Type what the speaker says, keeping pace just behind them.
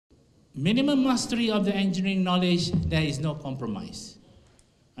minimum mastery of the engineering knowledge, there is no compromise.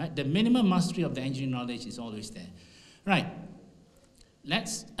 Right? The minimum mastery of the engineering knowledge is always there. Right,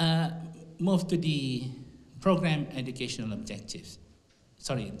 let's move to the program educational objectives.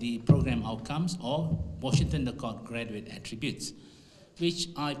 Sorry, the program outcomes or Washington Accord graduate attributes, which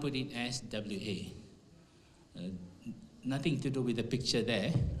I put it as WA. Nothing to do with the picture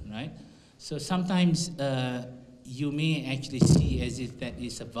there, right? So sometimes you may actually see as if that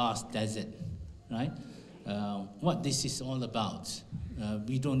is a vast desert, right? What this is all about.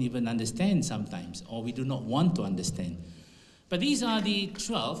 We don't even understand sometimes, or we do not want to understand. But these are the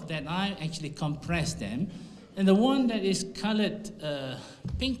 12 that I actually compressed them. And the one that is colored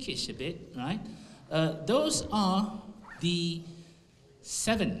pinkish a bit, right? Those are the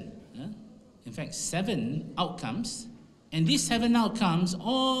 7, in fact, 7 outcomes. And these 7 outcomes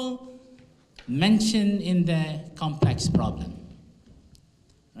all mentioned in the complex problem,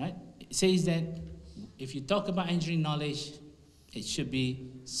 right? It says that if you talk about engineering knowledge, it should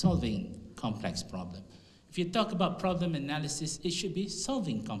be solving complex problem. If you talk about problem analysis, it should be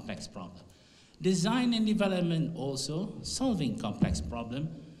solving complex problem. Design and development also, solving complex problem.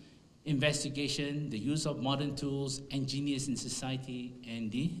 Investigation, the use of modern tools, engineers in society, and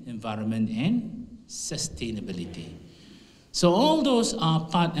the environment and sustainability. So all those are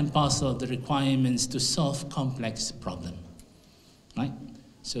part and parcel of the requirements to solve complex problem, right?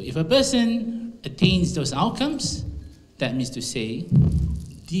 So if a person attains those outcomes, that means to say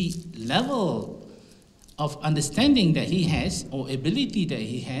the level of understanding that he has or ability that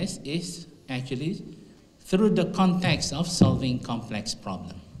he has is actually through the context of solving complex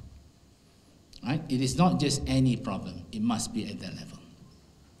problem, right? It is not just any problem, it must be at that level.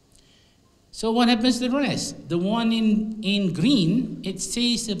 So what happens to the rest? The one in green, it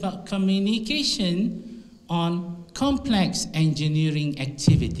says about communication on complex engineering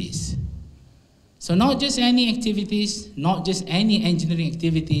activities. So not just any activities, not just any engineering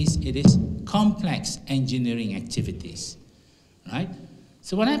activities, it is complex engineering activities, right?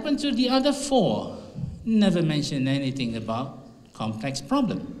 So what happened to the other 4? Never mentioned anything about complex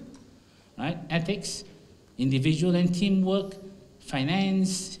problem, right? Ethics, individual and teamwork,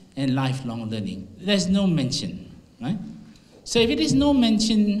 finance, and lifelong learning. There's no mention, right? So if it is no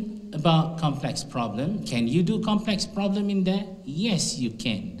mention about complex problem, can you do complex problem in there? Yes, you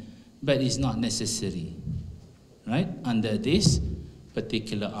can, but it's not necessary, right? Under this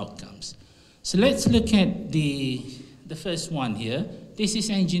particular outcomes. So let's look at the first one here. This is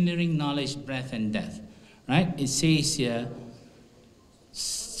engineering knowledge, breadth and depth, right? It says here,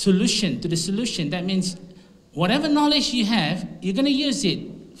 solution to the solution. That means whatever knowledge you have, you're going to use it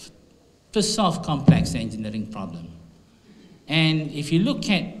to solve complex engineering problem. And if you look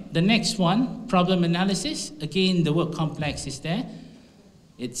at the next one, problem analysis, again, the word complex is there.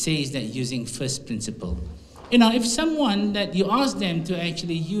 It says that using first principle. You know, if someone that you ask them to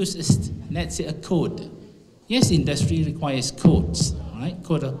actually use, let's say, a code. Yes, industry requires codes, right?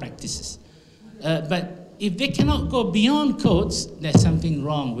 Code of practices. But if they cannot go beyond codes, there's something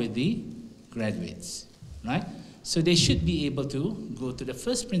wrong with the graduates, right? So they should be able to go to the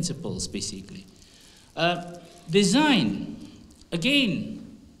first principles, basically. Design,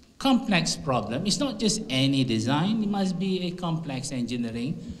 again, complex problem. It's not just any design. It must be a complex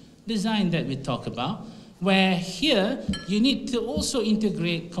engineering design that we talk about, where here you need to also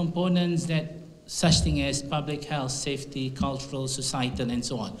integrate components that such thing as public health, safety, cultural, societal, and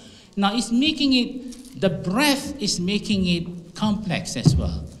so on. Now it's making it, the breadth is making it complex as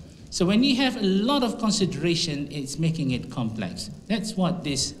well. So when you have a lot of consideration, it's making it complex. That's what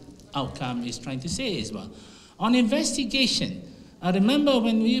this outcome is trying to say as well. On investigation, I remember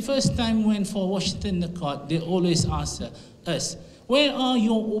when we first time went for Washington Accord, they always ask us, where are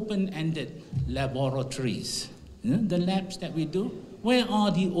your open-ended laboratories? You know, the labs that we do, where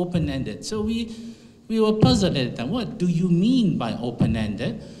are the open-ended? So we were puzzled at the time. What do you mean by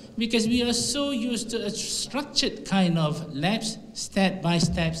open-ended? Because we are so used to a structured kind of labs, step by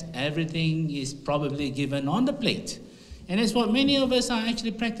steps, everything is probably given on the plate. And that's what many of us are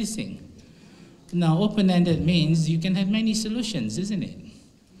actually practicing. Now, open-ended means you can have many solutions, isn't it?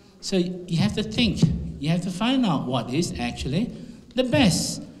 So you have to think, you have to find out what is actually the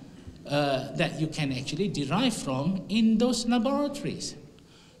best that you can actually derive from in those laboratories.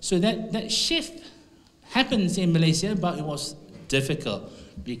 So that shift happens in Malaysia, but it was difficult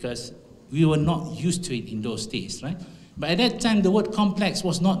because we were not used to it in those days, right? But at that time, the word complex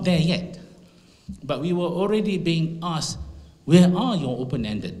was not there yet. But we were already being asked, where are your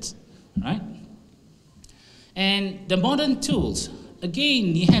open-ended, right? And the modern tools,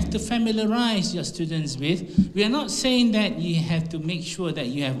 again, you have to familiarize your students with. We are not saying that you have to make sure that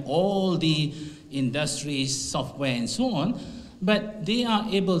you have all the industries, software, and so on, but they are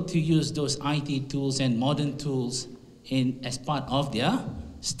able to use those IT tools and modern tools as part of their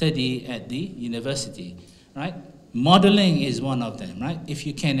study at the university, right? Modeling is one of them, right? If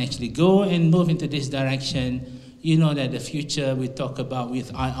you can actually go and move into this direction, you know that the future we talk about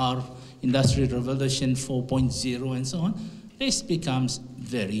with IR, Industrial Revolution 4.0 and so on, this becomes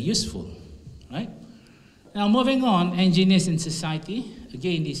very useful, right? Now moving on, engineers in society.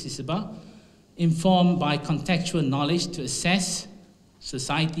 Again, this is about informed by contextual knowledge to assess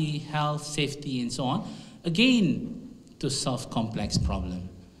society, health, safety, and so on. Again, to solve complex problems.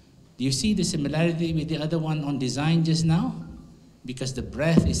 Do you see the similarity with the other one on design just now? Because the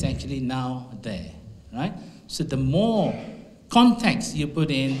breadth is actually now there, right? So the more context you put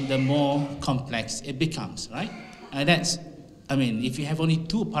in, the more complex it becomes, right? And that's, I mean, if you have only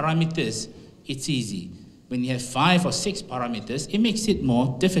 2 parameters, it's easy. When you have 5 or 6 parameters, it makes it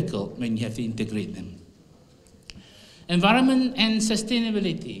more difficult when you have to integrate them. Environment and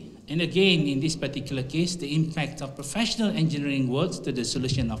sustainability. And again, in this particular case, the impact of professional engineering works to the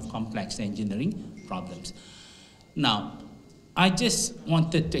solution of complex engineering problems. Now, I just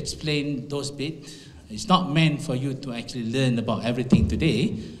wanted to explain those bits. It's not meant for you to actually learn about everything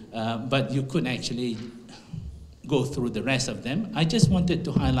today, but you could actually go through the rest of them. I just wanted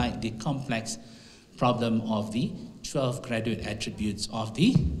to highlight the complex problem of the 12 graduate attributes of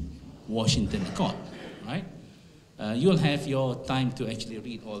the Washington Accord, right? You'll have your time to actually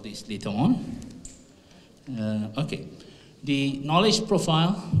read all this later on. Okay, the knowledge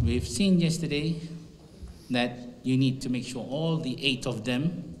profile, we've seen yesterday that you need to make sure all the 8 of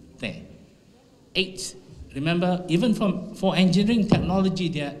them there. 8, remember, even for engineering technology,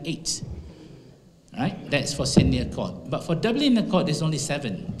 there are 8, right? That's for Sydney Accord. But for Dublin Accord, there's only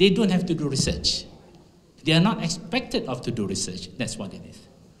 7. They don't have to do research. They are not expected of to do research. That's what it is.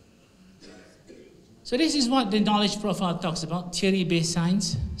 So this is what the knowledge profile talks about, theory-based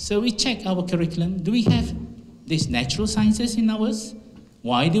science. So we check our curriculum. Do we have these natural sciences in ours?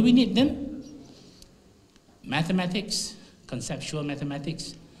 Why do we need them? Mathematics, conceptual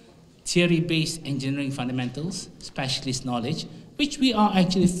mathematics, theory-based engineering fundamentals, specialist knowledge, which we are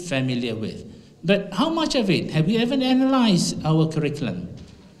actually familiar with. But how much of it? Have we ever analyzed our curriculum,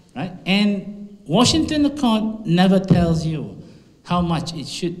 right? And Washington Accord never tells you how much it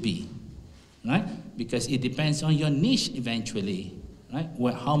should be, right? Because it depends on your niche eventually, right?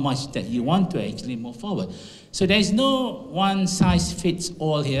 How much that you want to actually move forward. So there's no one size fits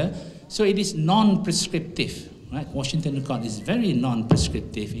all here. So it is non-prescriptive, right? Washington Accord is very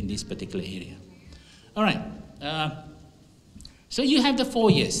non-prescriptive in this particular area. All right, so you have the 4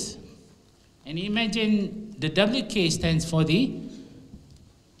 years. And imagine the WK stands for the,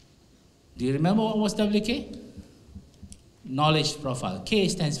 do you remember what was WK? Knowledge profile. K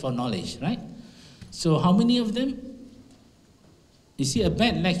stands for knowledge, right? So how many of them? You see, a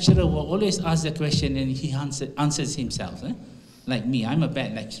bad lecturer will always ask the question and he answers himself. Like me, I'm a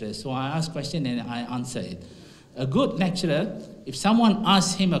bad lecturer, so I ask question and I answer it. A good lecturer, if someone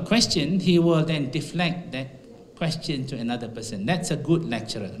asks him a question, he will then deflect that question to another person. That's a good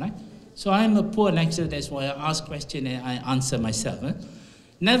lecturer, right? So I'm a poor lecturer, that's why I ask question and I answer myself.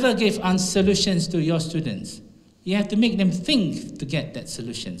 Never give solutions to your students. You have to make them think to get that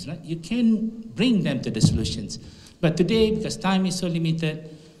solutions, right? You can bring them to the solutions. But today, because time is so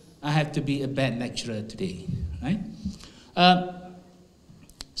limited, I have to be a bad lecturer today, right?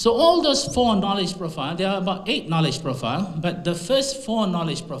 So all those 4 knowledge profiles, there are about 8 knowledge profiles, but the first 4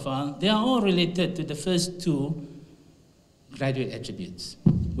 knowledge profiles, they are all related to the first 2 graduate attributes,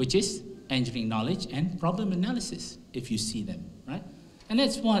 which is engineering knowledge and problem analysis, if you see them, right? And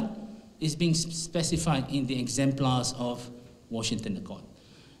that's what is being specified in the exemplars of Washington Accord.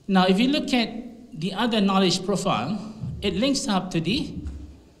 Now, if you look at the other knowledge profile, it links up to the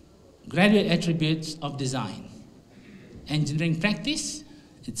graduate attributes of design. Engineering practice,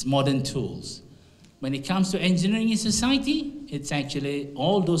 it's modern tools. When it comes to engineering in society, it's actually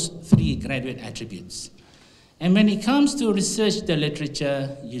all those 3 graduate attributes. And when it comes to research, the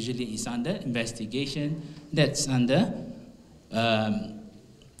literature usually is under investigation. That's under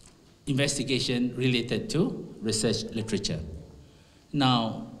investigation related to research literature.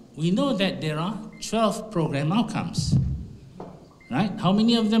 Now, we know that there are 12 program outcomes, right? How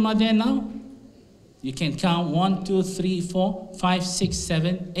many of them are there now? You can count 1, 2, 3, 4, 5, 6,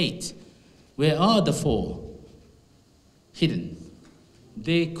 7, 8. Where are the 4? Hidden.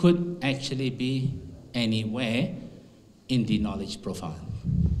 They could actually be anywhere in the knowledge profile.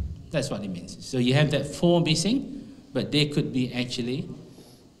 That's what it means. So you have that 4 missing, but they could be actually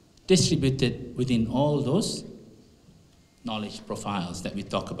distributed within all those knowledge profiles that we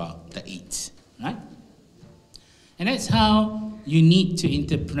talk about, the 8, right? And that's how you need to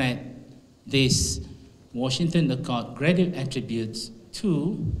interpret this Washington Accord graduate attributes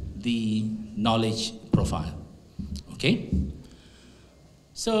to the knowledge profile, okay?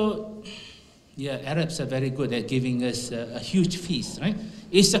 So, yeah, Arabs are very good at giving us a huge feast, right?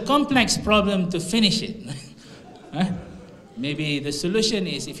 It's a complex problem to finish it. Right? Maybe the solution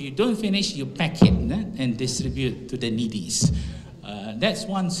is if you don't finish, you pack it and distribute to the needies. That's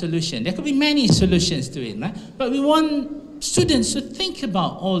one solution. There could be many solutions to it, right? But we want students to think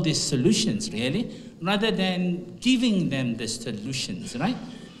about all these solutions, really, rather than giving them the solutions, right?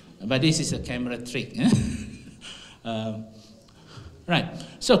 But this is a camera trick. Right,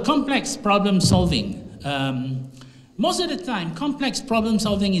 so complex problem solving. Most of the time, complex problem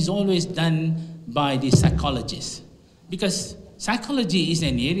solving is always done by the psychologists, because psychology is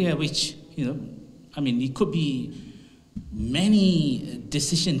an area which, it could be many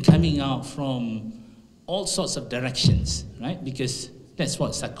decisions coming out from all sorts of directions, right? Because that's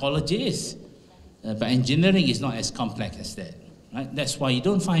what psychology is. But engineering is not as complex as that, right? That's why you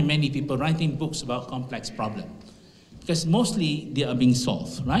don't find many people writing books about complex problems, because mostly they are being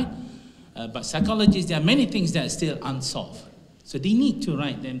solved, right? But psychologists, there are many things that are still unsolved. So they need to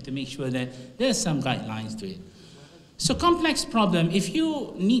write them to make sure that there's some guidelines to it. So complex problem, if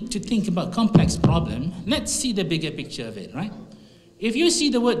you need to think about complex problem, let's see the bigger picture of it, right? If you see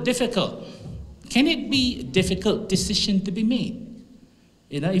the word difficult, can it be a difficult decision to be made?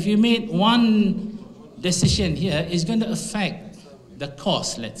 If you made one decision here, it's going to affect the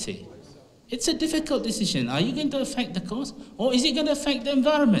cost, let's say. It's a difficult decision. Are you going to affect the cost, or is it going to affect the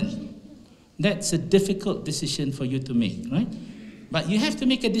environment? That's a difficult decision for you to make, right? But you have to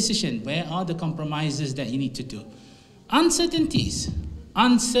make a decision. Where are the compromises that you need to do? Uncertainties,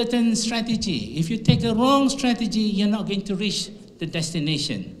 uncertain strategy. If you take a wrong strategy, you're not going to reach the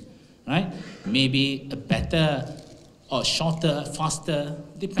destination, right? Maybe a better or shorter, faster,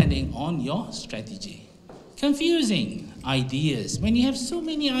 depending on your strategy. Confusing ideas. When you have so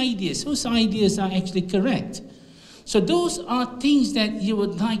many ideas, whose ideas are actually correct? So those are things that you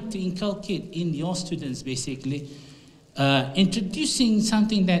would like to inculcate in your students, basically, introducing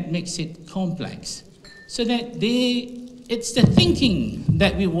something that makes it complex, so that it's the thinking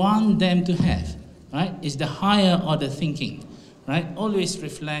that we want them to have, right? It's the higher order thinking, right? Always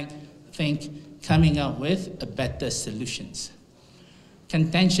reflect, think, coming up with a better solutions.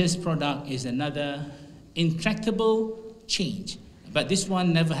 Contentious product is another intractable change. But this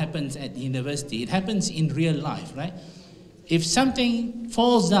one never happens at the university. It happens in real life, right? If something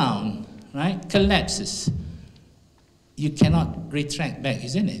falls down, right, collapses, you cannot retract back,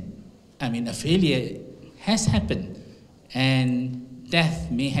 isn't it? I mean, a failure has happened and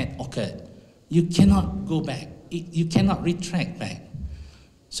death may have occurred. You cannot go back. You cannot retract back.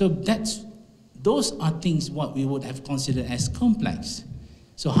 So those are things what we would have considered as complex.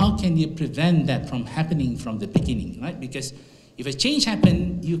 So how can you prevent that from happening from the beginning, right? Because if a change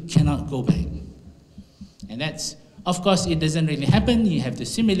happens, you cannot go back. And that's, of course, it doesn't really happen. You have to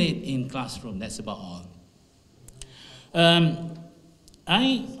simulate in classroom. That's about all.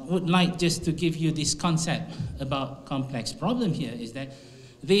 I would like just to give you this concept about complex problem here, is that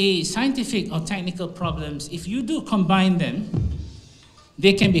the scientific or technical problems, if you do combine them,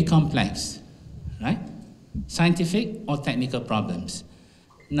 they can be complex, right? Scientific or technical problems.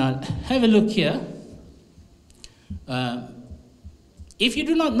 Now, have a look here. If you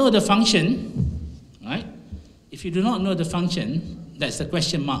do not know the function, right? If you do not know the function, that's the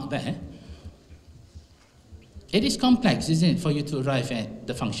question mark there. It is complex, isn't it, for you to arrive at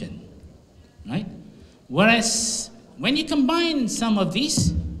the function, right? Whereas when you combine some of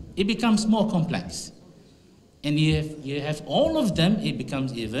these, it becomes more complex. And you have all of them, it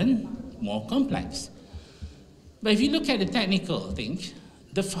becomes even more complex. But if you look at the technical thing,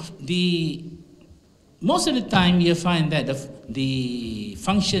 most of the time you find that the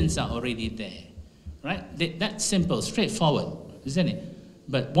functions are already there, right? That's simple, straightforward, isn't it?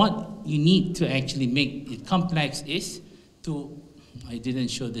 But what you need to actually make it complex is to, I didn't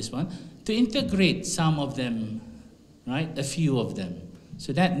show this one, to integrate some of them, right? A few of them.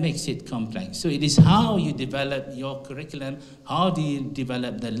 So that makes it complex. So it is how you develop your curriculum, how do you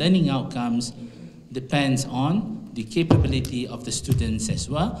develop the learning outcomes, depends on the capability of the students as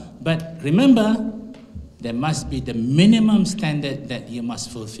well. But remember, there must be the minimum standard that you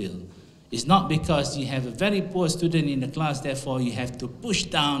must fulfill. It's not because you have a very poor student in the class, therefore you have to push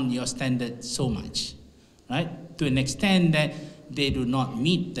down your standard so much, right? To an extent that they do not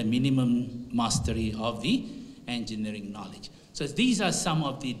meet the minimum mastery of the engineering knowledge. So these are some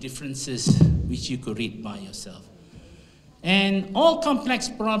of the differences which you could read by yourself. And all complex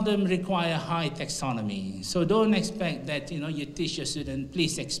problems require high taxonomy. So don't expect that you teach your student,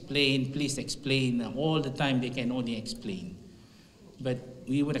 please explain. All the time they can only explain. But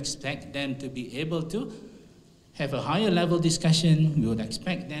we would expect them to be able to have a higher level discussion. We would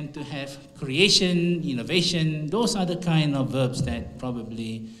expect them to have creation, innovation. Those are the kind of verbs that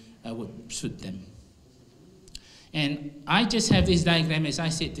probably would suit them. And I just have this diagram, as I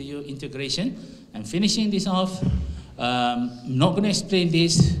said to you, integration. I'm finishing this off. I'm not going to explain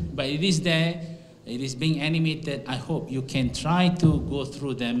this, but it is there. It is being animated. I hope you can try to go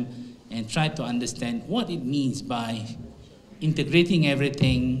through them and try to understand what it means by integrating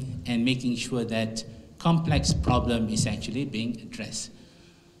everything and making sure that complex problem is actually being addressed.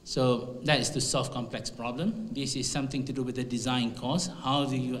 So that is to solve complex problem. This is something to do with the design course. How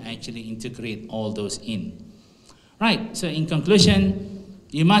do you actually integrate all those in? Right, so in conclusion,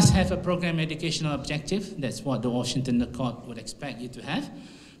 you must have a program educational objective. That's what the Washington Accord would expect you to have.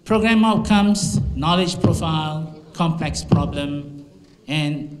 Program outcomes, knowledge profile, complex problem,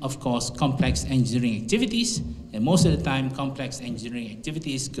 and of course, complex engineering activities. And most of the time, complex engineering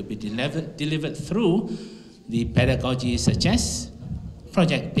activities could be delivered through the pedagogy such as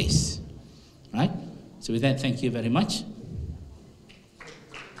project-based, right? So with that, thank you very much.